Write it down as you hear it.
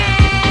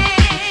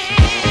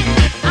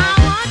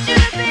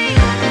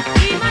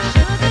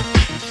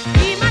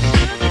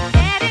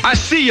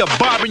See a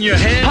bob in your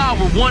head. Power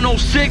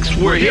 106,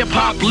 where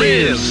hip-hop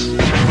lives.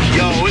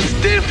 Yo, it's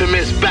the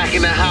infamous back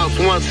in the house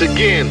once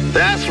again.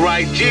 That's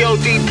right,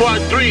 G.O.D.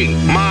 Part 3,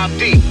 Mobb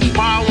Deep,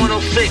 Power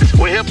 106,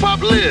 where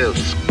hip-hop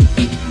lives.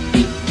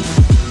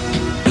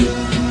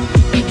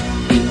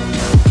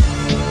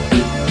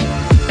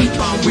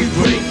 We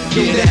break,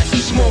 yeah, that's a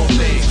small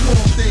thing.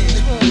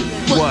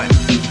 What?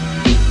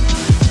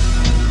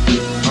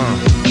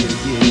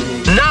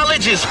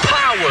 Knowledge is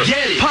power.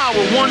 Get it. Power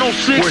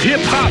 106, where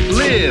hip-hop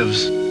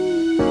lives.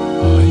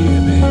 Oh, yeah,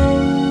 baby.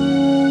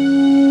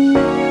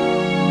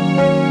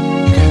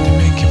 You got to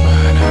make your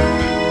mind up.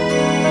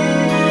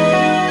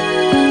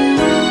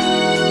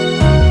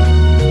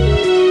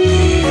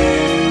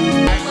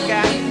 Yeah. I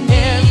got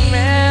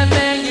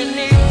everything you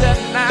need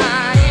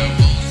tonight.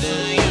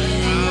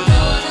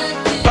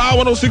 Power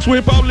 106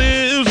 where hip-hop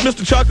lives.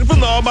 Mr. Chocolate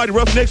from the Almighty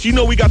Roughnecks. You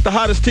know we got the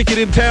hottest ticket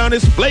in town.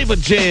 It's Flavor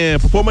Jam.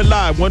 Performing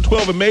live,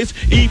 112 in Mace,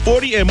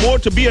 E40, and more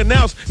to be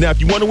announced. Now, if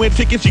you want to win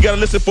tickets, you got to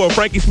listen for a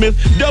Frankie Smith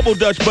Double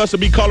Dutch Bus.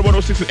 Be calling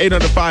 106 at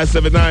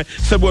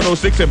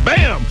 800-579-7106, and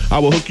bam, I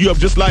will hook you up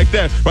just like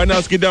that. Right now,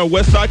 let's get down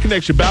West Side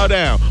Connection. Bow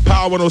down.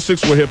 Power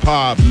 106 where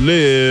hip-hop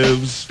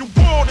lives. The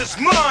world is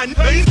mine,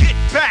 baby. Get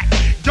back.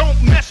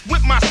 Don't mess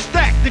with my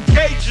stack. The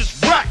gauge is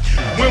right.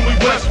 When we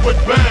Westwood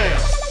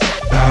bound.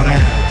 Bow down.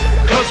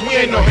 Cause we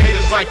ain't no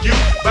haters like you.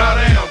 Bow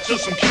down to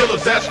some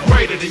killers that's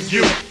greater than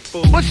you.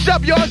 What's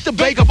up, y'all? It's the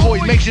Baker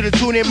Boys. Make sure to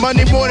tune in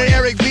Monday morning,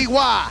 Eric B.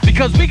 Why?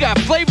 Because we got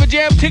Flavor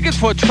Jam tickets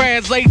for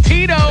Translate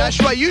Tito. That's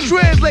right. You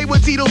translate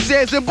what Tito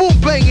says and boom,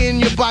 bang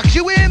in your box.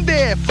 You in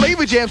there.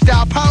 Flavor Jam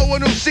style, Power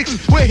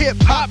 106, where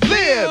hip-hop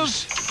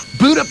lives.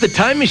 Boot up the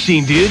time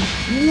machine, dude.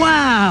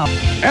 Wow.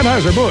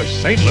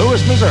 Anheuser-Busch, St.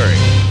 Louis, Missouri.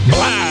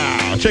 Wow.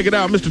 Check it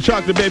out, Mr.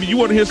 Chocolate, baby. You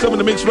want to hear some of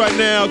the mix right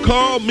now?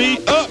 Call me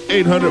up,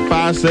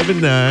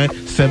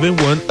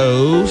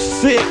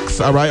 800-579-7106.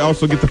 All right,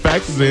 also get the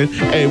faxes in,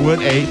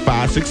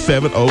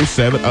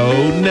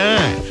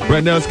 818-567-0709.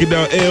 Right now, let's get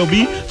down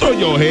LB. Throw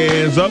your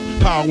hands up.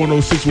 Power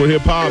 106 where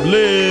hip-hop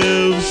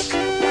lives.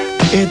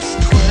 It's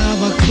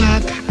 12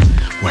 o'clock.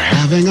 We're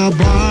having a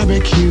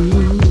barbecue.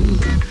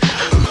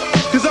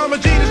 Cause I'm a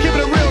genius, keeping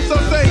it real, so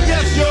say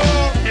yes,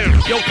 y'all.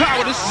 Yo,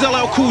 Power, this is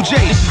LL Cool J.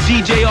 This is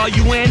DJ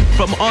RUN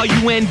from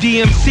RUN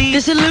DMC.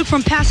 This is Luke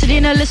from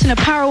Pasadena. Listen to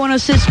Power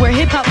 106, where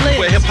hip-hop lives.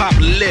 Where hip-hop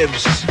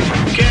lives.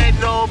 Can't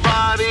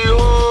nobody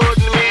hold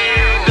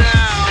me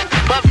down.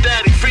 Puff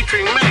Daddy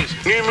featuring Mace.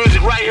 New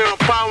music right here on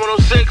Power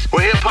 106,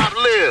 where hip-hop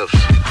lives.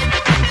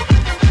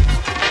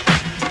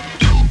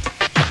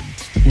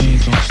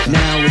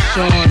 Now it's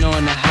Sean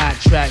on the hot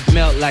track.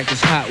 Melt like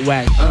it's hot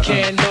wax.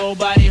 Can't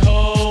nobody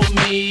hold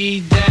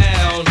me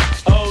down.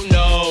 Oh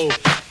no,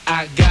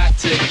 I got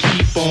to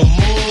keep on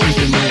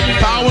moving.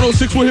 Power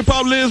 106 where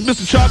hip-hop lives.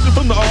 Mr. Chocolate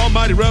from the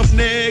Almighty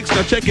Roughnecks.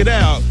 Now check it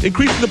out.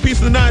 Increasing the piece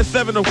of the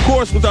 9-7, of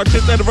course, with our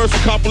 10th anniversary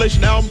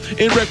compilation album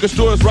in record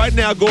stores right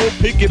now. Go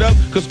pick it up,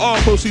 because all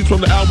proceeds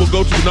from the album will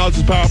go to the Knowledge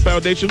is Power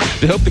Foundation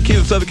to help the kids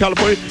in Southern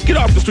California get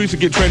off the streets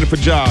and get training for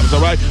jobs,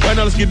 all right? Right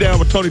now, let's get down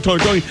with Tony.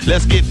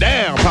 Let's get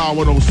down, Power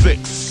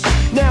 106.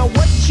 Now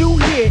what you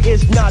hear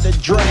is not a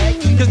drag,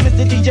 cause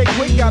Mr. DJ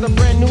Quick got a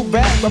brand new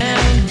bag.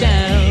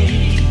 Down.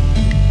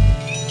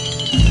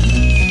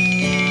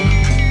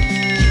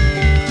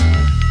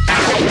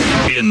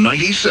 In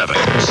 97,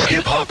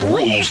 hip-hop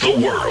rules the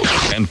world.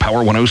 And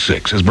Power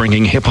 106 is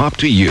bringing hip-hop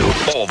to you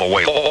all the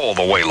way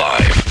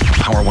live.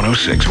 Power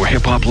 106, where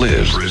hip-hop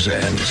lives,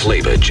 presents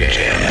Flavor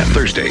Jam.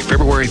 Thursday,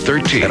 February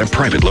 13th at a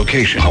private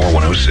location. Power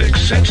 106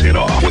 sets it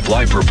off with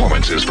live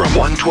performances from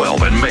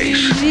 112 and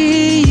Mace.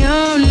 The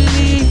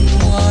only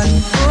one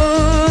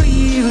for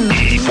you.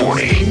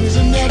 E40.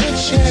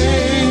 That's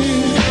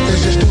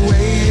just the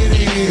way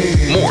it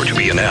is. More to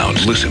be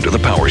announced. Listen to the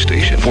Power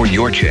Station for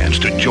your chance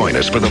to join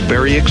us for the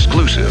very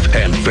exclusive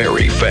and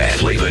very fat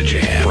Flavor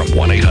Jam. From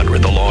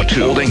 1-800-THE-LAW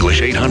to Old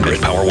English 800.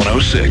 Power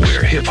 106,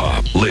 where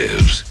hip-hop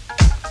lives.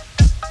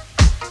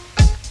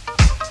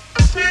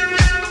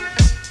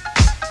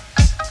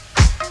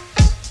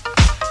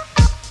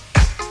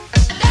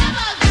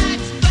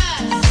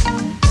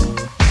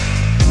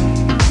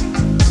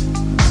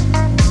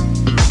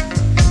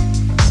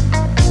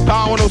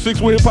 Power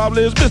 106 where hip-hop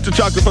lives. Mr.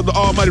 Chocolate from the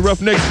Almighty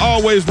Roughnecks,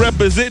 always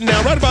representing.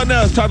 Now, right about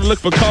now, it's time to look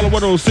for caller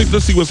 106.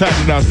 Let's see what's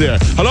happening out there.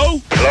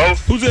 Hello? Hello?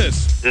 Who's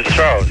this? This is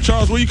Charles.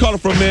 Charles, where you calling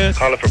from, man?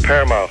 Calling from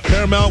Paramount.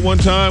 Paramount, one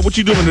time. What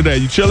you doing today?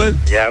 You chilling?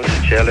 Yeah, I'm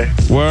just chilling.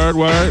 Word.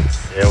 Yeah,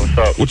 what's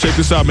up? Well, check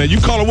this out, man. You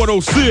calling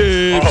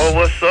 106. Oh,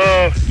 what's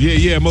up?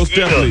 Yeah, most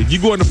definitely. You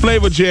going to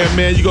Flavor Jam,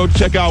 man. You go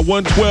check out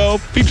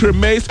 112 featuring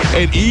Mace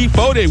and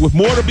E40 with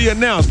more to be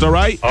announced, all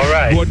right? All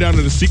right. Going down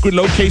to the secret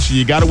location.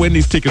 You got to win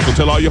these tickets, so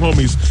tell all your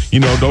homies,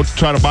 don't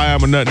try to buy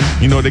them or nothing.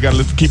 They got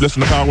to keep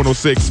listening to Power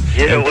 106.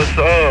 Yeah, what's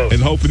up?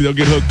 And hopefully they'll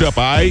get hooked up,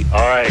 all right?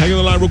 All right. Hang on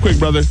the line real quick,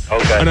 brother.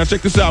 Okay. And now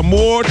check this out.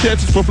 More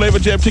chances for Flavor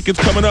Jam tickets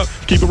coming up.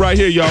 Keep it right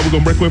here, y'all. We're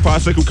going to break away for a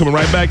second. We're coming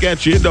right back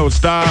at you. It don't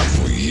stop.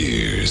 For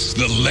years. years,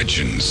 the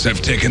legends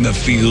have taken the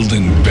field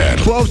in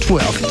battle.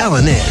 1212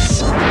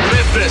 LNS.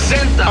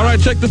 All right,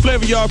 check the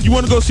flavor, y'all. If you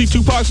want to go see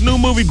Tupac's new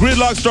movie,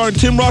 Gridlock, starring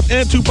Tim Roth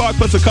and Tupac,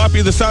 plus a copy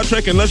of the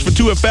soundtrack and lunch for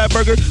two at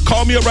Fatburger,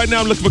 call me up right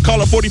now. I'm looking for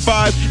caller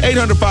 45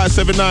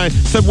 800-579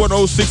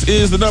 7106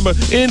 is the number.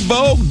 In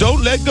Vogue,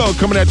 Don't Let Go,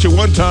 coming at you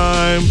one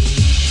time.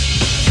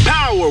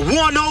 Power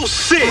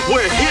 106,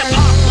 where hip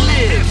hop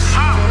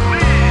lives.